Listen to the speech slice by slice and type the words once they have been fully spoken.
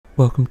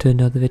Welcome to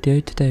another video.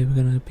 Today we're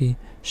going to be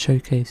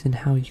showcasing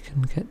how you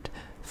can get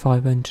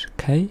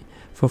 500k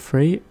for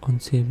free on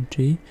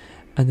CMG,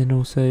 and then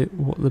also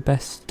what the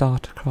best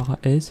starter car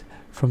is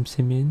from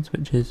Simeon's,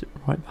 which is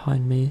right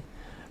behind me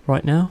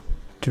right now.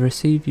 To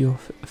receive your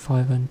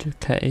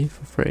 500k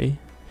for free,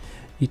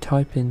 you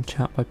type in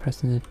chat by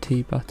pressing the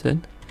T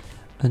button,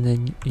 and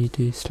then you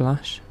do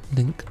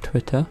 /link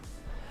Twitter,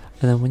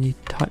 and then when you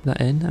type that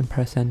in and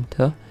press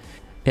enter,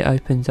 it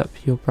opens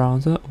up your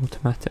browser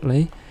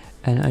automatically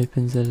and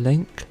opens a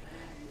link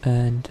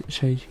and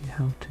shows you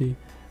how to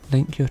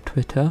link your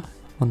Twitter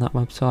on that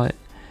website,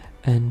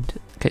 and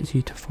gets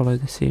you to follow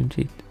the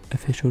CMG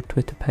official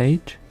Twitter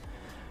page,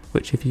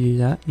 which if you do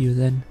that, you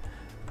then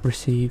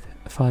receive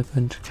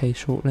 500k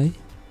shortly.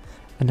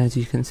 And as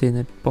you can see in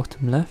the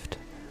bottom left,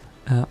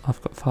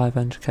 I've got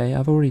 500k.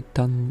 I've already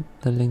done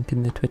the link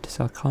in the Twitter,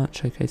 so I can't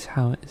showcase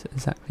how it's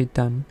exactly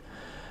done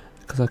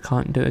because I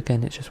can't do it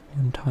again. It's just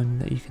one time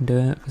that you can do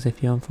it, because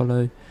if you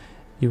unfollow,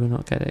 you will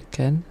not get it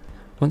again.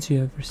 Once you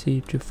have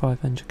received your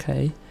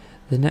 500k,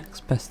 the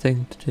next best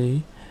thing to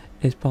do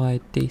is buy a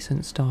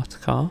decent starter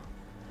car,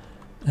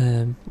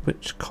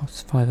 which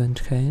costs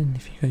 500k. And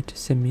if you go to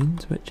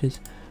Simeon's, which is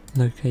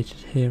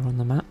located here on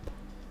the map,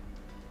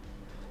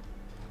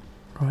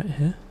 right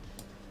here,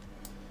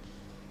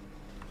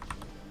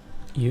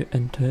 you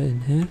enter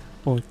in here,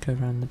 or go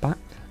around the back,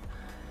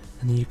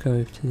 and then you go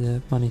over to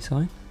the money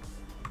sign,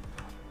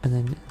 and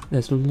then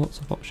there's lots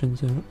of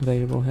options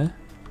available here.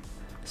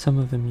 Some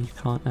of them you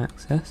can't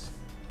access,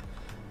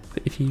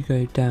 but if you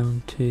go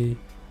down to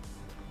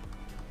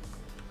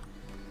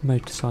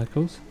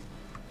motorcycles,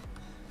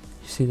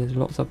 you see there's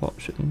lots of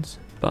options,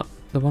 but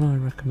the one I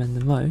recommend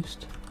the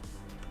most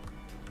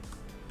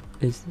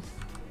is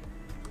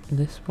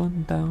this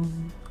one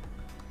down.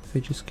 If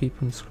we just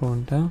keep on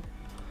scrolling down,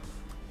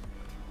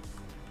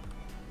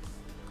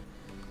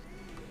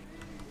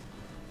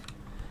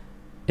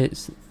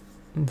 it's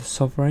the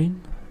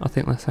Sovereign, I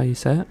think that's how you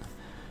say it.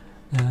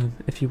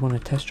 If you want to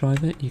test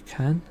drive it, you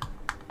can,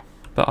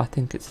 but I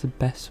think it's the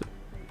best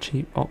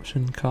cheap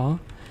option car.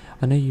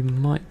 I know you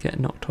might get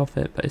knocked off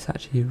it, but it's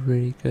actually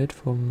really good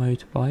for a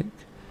motorbike,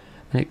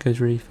 and it goes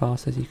really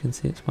fast. As you can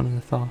see, it's one of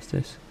the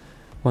fastest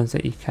ones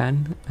that you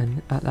can,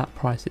 and at that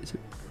price it's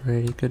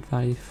really good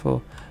value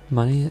for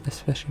money,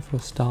 especially for a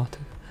starter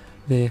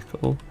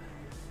vehicle.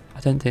 I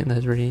don't think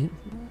there's really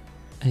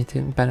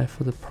anything better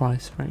for the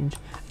price range,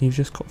 and you've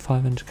just got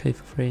 500k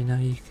for free. Now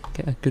you can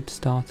get a good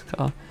starter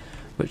car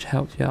which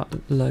helps you out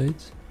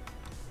loads.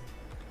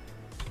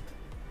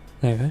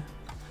 There we go.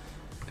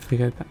 If we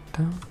go back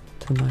down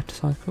to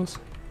motorcycles,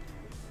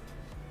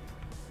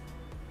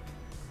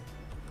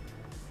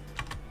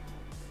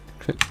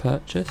 click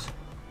purchase,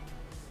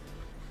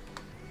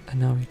 and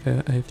now we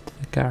go over to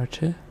the garage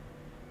here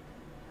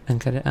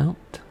and get it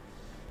out.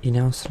 You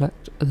now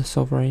select the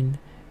Sovereign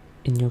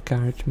in your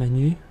garage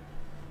menu,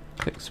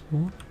 click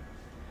spawn,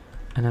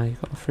 and now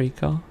you've got a free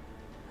car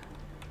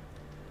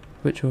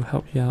which will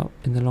help you out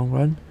in the long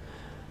run.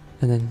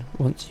 And then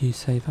once you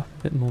save up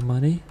a bit more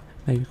money,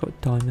 maybe you've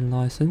got diamond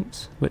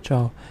license, which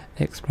I'll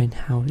explain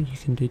how you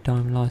can do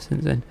diamond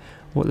license and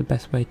what the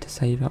best way to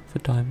save up for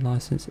diamond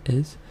license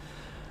is,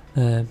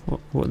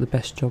 what the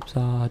best jobs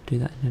are. I'll do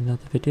that in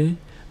another video,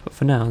 but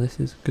for now this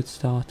is a good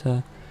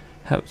starter,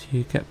 helps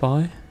you get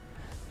by,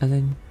 and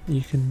then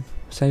you can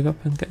save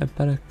up and get a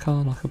better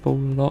car like a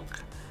baller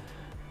lock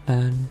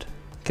and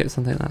get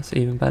something that's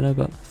even better.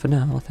 But for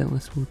now I think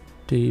this will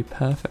do you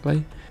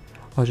perfectly.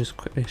 I'll just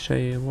quickly show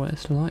you what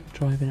it's like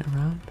driving it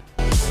around.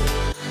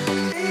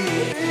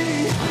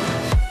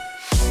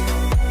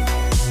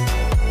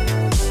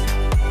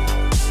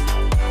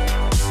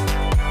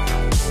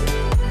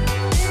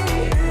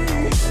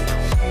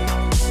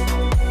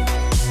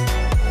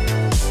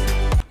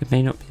 It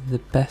may not be the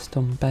best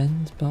on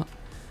bends, but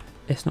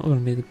it's not going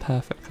to be the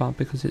perfect car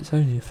because it's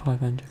only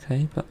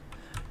 500k, but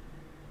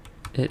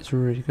it's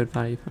really good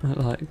value.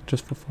 Like,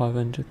 just for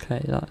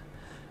 500k, like,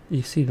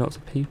 you see lots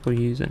of people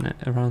using it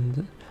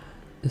around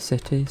the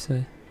city,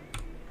 so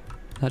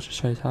that just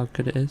shows how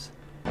good it is.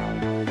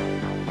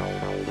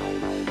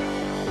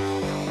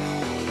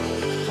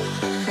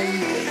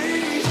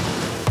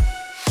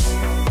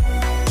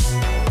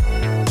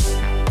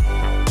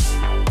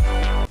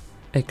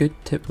 A good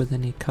tip with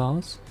any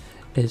cars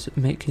is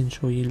making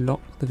sure you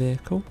lock the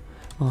vehicle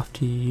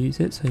after you use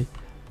it. So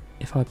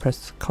if I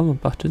press the common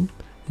button,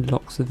 it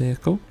locks the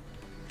vehicle.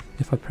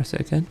 If I press it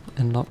again,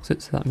 it locks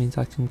it, so that means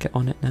I can get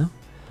on it now.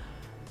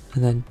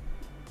 And then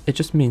it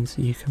just means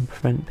that you can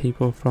prevent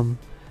people from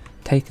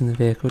taking the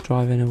vehicle,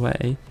 driving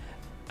away,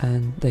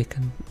 and they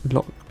can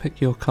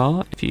pick your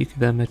car if you give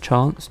them a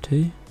chance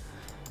to.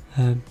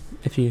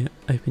 If you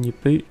open your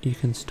boot, you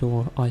can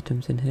store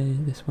items in here.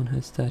 This one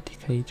has 30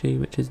 kg,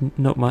 which is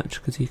not much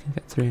because you can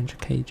get 300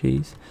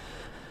 kgs,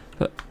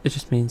 but it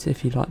just means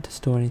if you like to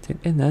store anything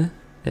in there,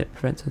 it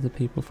prevents other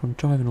people from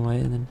driving away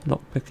and then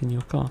lockpicking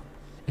your car.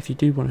 If you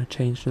do want to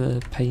change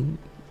the paint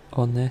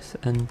on this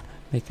and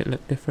make it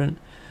look different,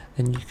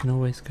 then you can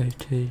always go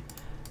to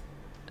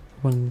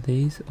one of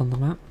these on the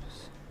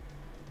maps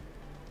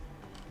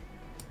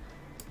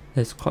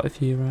There's quite a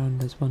few around.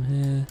 There's one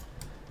here,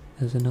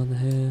 there's another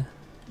here,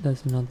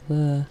 there's another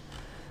there.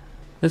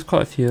 There's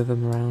quite a few of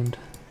them around,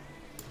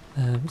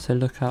 so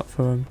look out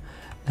for them,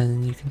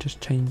 and you can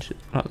just change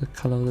like the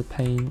colour of the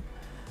paint.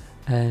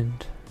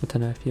 And I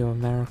don't know if you're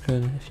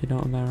American. If you're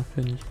not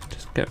American, you can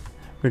just get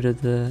rid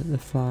of the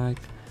flag.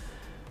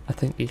 I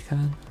think you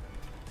can,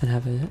 and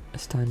have a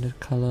standard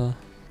colour.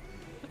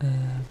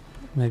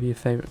 Maybe your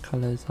favourite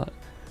colour is like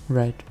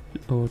red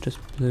or just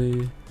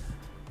blue,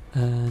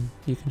 and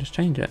you can just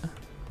change it.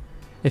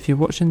 If you're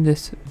watching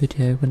this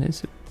video when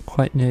it's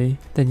quite new,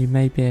 then you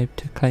may be able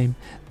to claim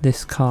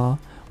this car,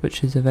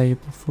 which is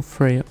available for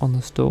free on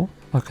the store.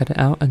 I'll get it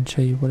out and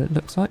show you what it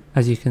looks like.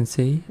 As you can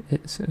see,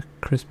 it's a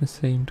Christmas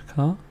themed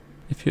car.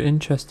 If you're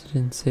interested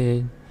in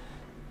seeing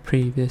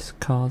previous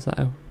cars that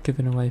are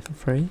given away for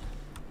free,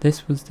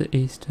 this was the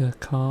Easter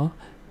car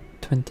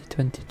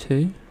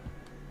 2022.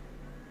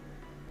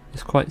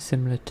 It's quite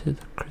similar to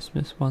the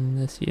Christmas one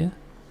this year.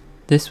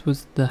 This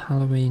was the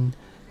Halloween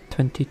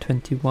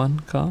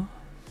 2021 car.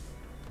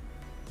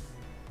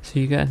 So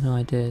you get an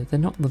idea. They're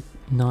not the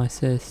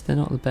nicest, they're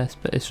not the best,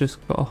 but it's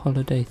just got a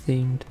holiday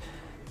themed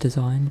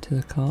design to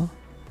the car,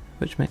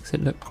 which makes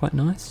it look quite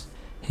nice.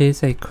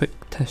 Here's a quick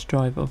test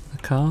drive of the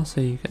car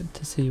so you get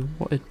to see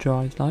what it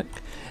drives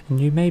like. And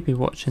you may be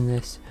watching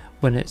this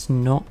when it's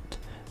not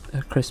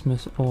a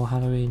Christmas or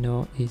Halloween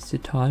or Easter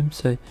time,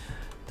 so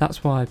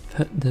that's why I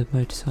put the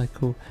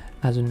motorcycle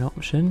as an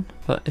option.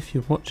 But if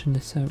you're watching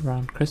this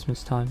around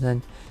Christmas time,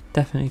 then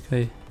definitely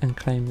go and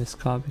claim this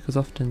car, because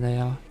often they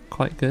are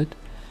quite good.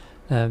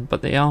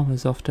 But the arm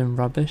is often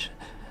rubbish,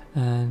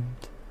 and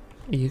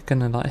you're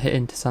gonna like hit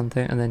into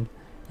something and then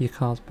your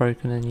car's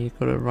broken and you've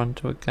got to run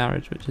to a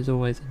garage, which is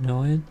always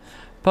annoying.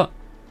 But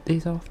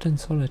these are often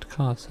solid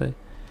cars, so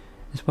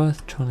it's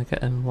worth trying to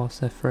get them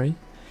whilst they're free.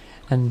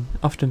 And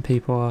often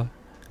people are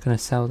going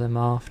to sell them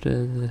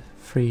after the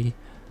free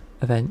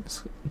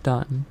event's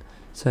done,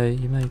 so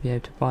you may be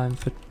able to buy them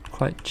for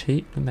quite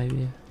cheap,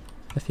 maybe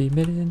a few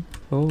million.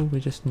 Oh, we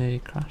just nearly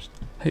crashed.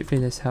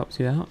 Hopefully this helps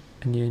you out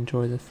and you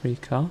enjoy the free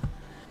car.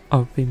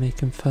 I'll be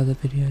making further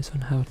videos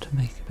on how to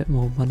make a bit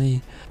more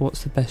money,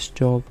 what's the best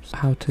jobs,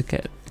 how to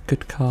get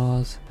good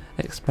cars,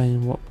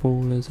 explaining what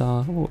ballers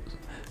are, what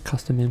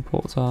custom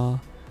imports are,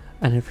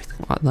 and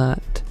everything like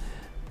that.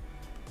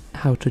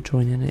 How to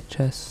join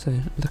NHS, so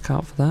look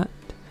out for that.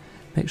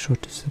 Make sure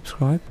to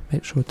subscribe,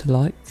 make sure to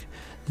like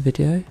the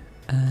video,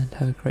 and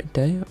have a great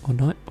day or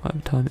night,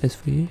 whatever time it is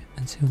for you,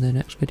 and see you on the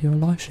next video or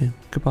live stream.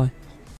 Goodbye.